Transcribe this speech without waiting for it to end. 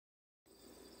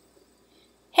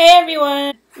Hey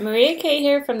everyone! Mariya K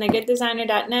here from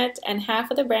thegooddesigner.net and half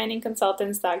of the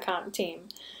brandingconsultants.com team.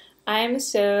 I'm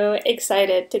so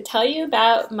excited to tell you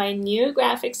about my new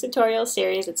graphics tutorial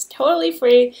series. It's totally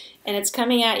free and it's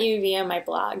coming at you via my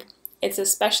blog. It's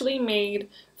especially made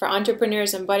for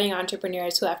entrepreneurs and budding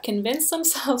entrepreneurs who have convinced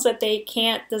themselves that they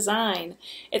can't design.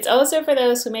 It's also for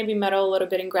those who maybe meddle a little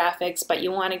bit in graphics but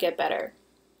you want to get better.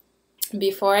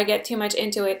 Before I get too much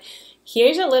into it,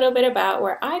 here's a little bit about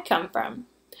where I come from.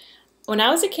 When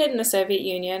I was a kid in the Soviet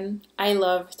Union, I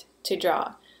loved to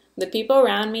draw. The people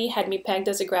around me had me pegged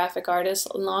as a graphic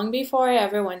artist long before I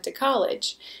ever went to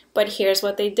college. But here's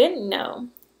what they didn't know.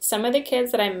 Some of the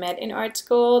kids that I met in art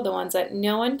school, the ones that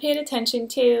no one paid attention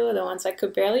to, the ones that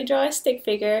could barely draw a stick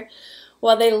figure,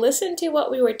 well, they listened to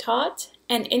what we were taught,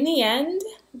 and in the end,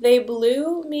 they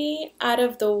blew me out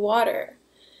of the water.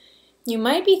 You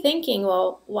might be thinking,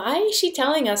 well, why is she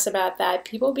telling us about that,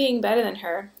 people being better than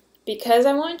her? Because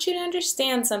I want you to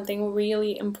understand something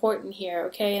really important here,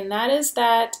 okay? And that is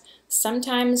that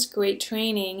sometimes great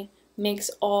training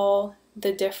makes all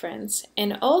the difference.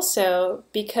 And also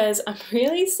because I'm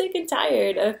really sick and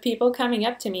tired of people coming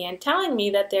up to me and telling me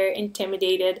that they're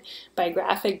intimidated by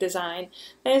graphic design.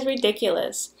 That is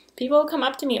ridiculous. People come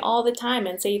up to me all the time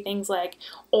and say things like,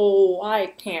 oh, I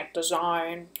can't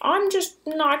design. I'm just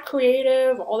not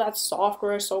creative. All that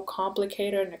software is so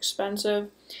complicated and expensive.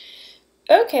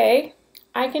 Okay,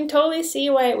 I can totally see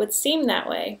why it would seem that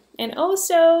way. And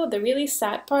also, the really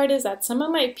sad part is that some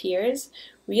of my peers,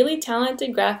 really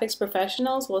talented graphics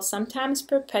professionals, will sometimes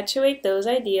perpetuate those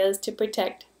ideas to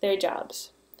protect their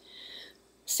jobs.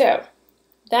 So,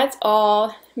 that's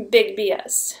all big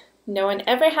BS. No one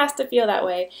ever has to feel that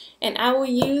way, and I will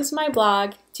use my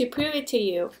blog to prove it to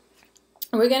you.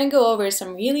 We're going to go over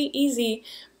some really easy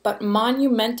but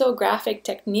monumental graphic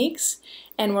techniques,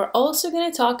 and we're also going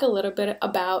to talk a little bit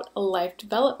about life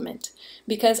development,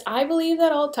 because I believe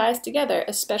that all ties together,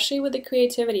 especially with the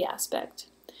creativity aspect.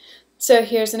 So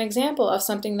here's an example of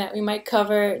something that we might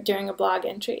cover during a blog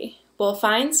entry. We'll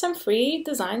find some free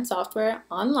design software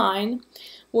online.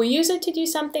 We'll use it to do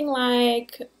something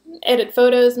like edit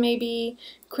photos maybe,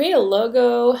 create a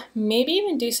logo, maybe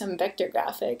even do some vector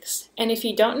graphics. And if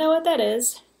you don't know what that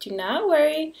is, do not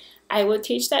worry. I will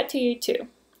teach that to you too,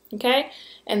 okay?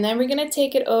 And then we're going to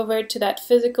take it over to that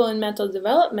physical and mental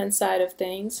development side of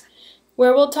things,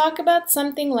 where we'll talk about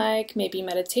something like maybe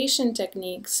meditation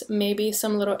techniques, maybe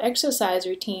some little exercise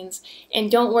routines. And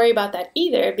don't worry about that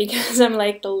either, because I'm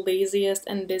like the laziest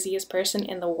and busiest person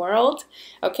in the world,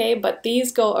 okay? But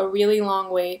these go a really long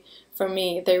way for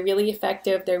me. They're really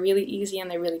effective, they're really easy, and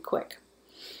they're really quick.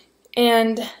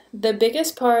 And the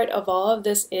biggest part of all of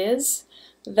this is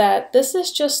that this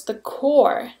is just the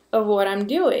core of what I'm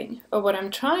doing or what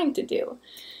I'm trying to do.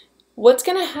 What's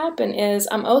going to happen is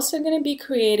I'm also going to be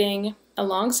creating,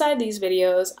 alongside these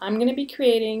videos, I'm going to be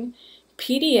creating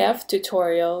PDF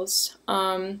tutorials,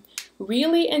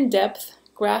 really in-depth,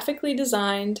 graphically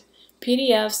designed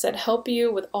PDFs that help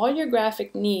you with all your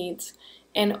graphic needs.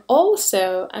 And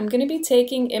also, I'm going to be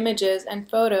taking images and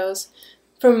photos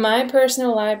from my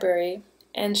personal library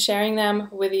and sharing them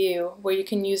with you, where you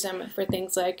can use them for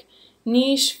things like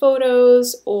niche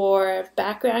photos or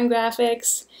background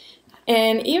graphics,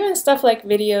 and even stuff like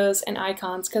videos and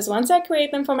icons, because once I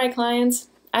create them for my clients,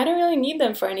 I don't really need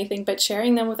them for anything but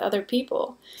sharing them with other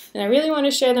people. And I really want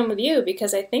to share them with you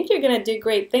because I think you're going to do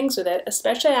great things with it,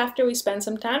 especially after we spend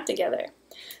some time together.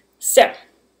 So,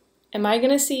 am I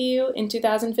going to see you in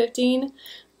 2015?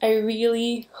 I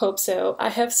really hope so. I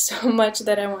have so much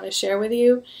that I want to share with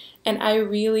you, and I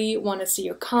really want to see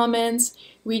your comments,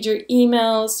 read your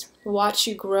emails, watch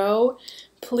you grow.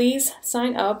 Please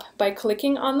sign up by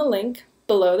clicking on the link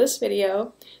below this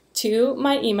video to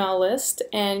my email list,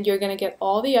 and you're going to get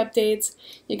all the updates.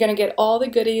 You're going to get all the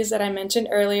goodies that I mentioned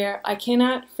earlier. I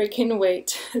cannot freaking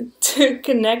wait to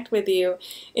connect with you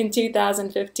in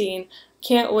 2015.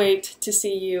 Can't wait to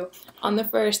see you on the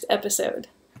first episode.